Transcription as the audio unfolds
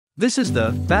This is the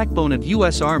backbone of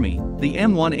U.S. Army, the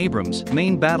M1 Abrams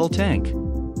Main Battle tank.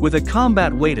 With a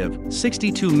combat weight of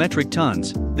 62 metric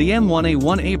tons, the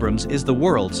M1A1 Abrams is the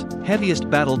world's heaviest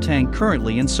battle tank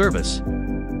currently in service.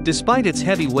 Despite its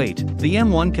heavy weight, the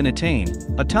M1 can attain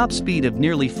a top speed of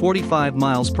nearly 45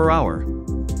 miles per hour.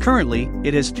 Currently,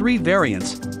 it has three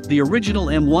variants: the original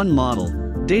M1 model,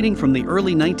 dating from the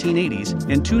early 1980s,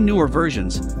 and two newer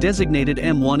versions, designated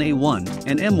M1A1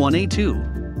 and M1A2.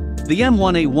 The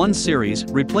M1A1 series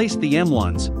replaced the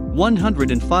M1's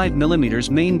 105mm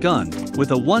main gun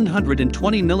with a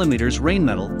 120mm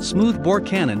rainmetal smoothbore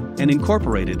cannon and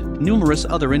incorporated numerous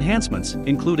other enhancements,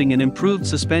 including an improved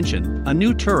suspension, a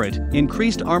new turret,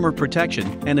 increased armor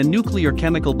protection, and a nuclear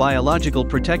chemical biological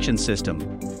protection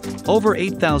system. Over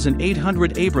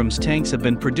 8,800 Abrams tanks have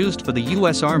been produced for the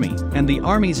U.S. Army and the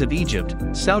armies of Egypt,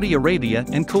 Saudi Arabia,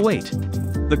 and Kuwait.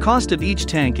 The cost of each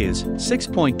tank is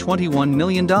 $6.21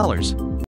 million.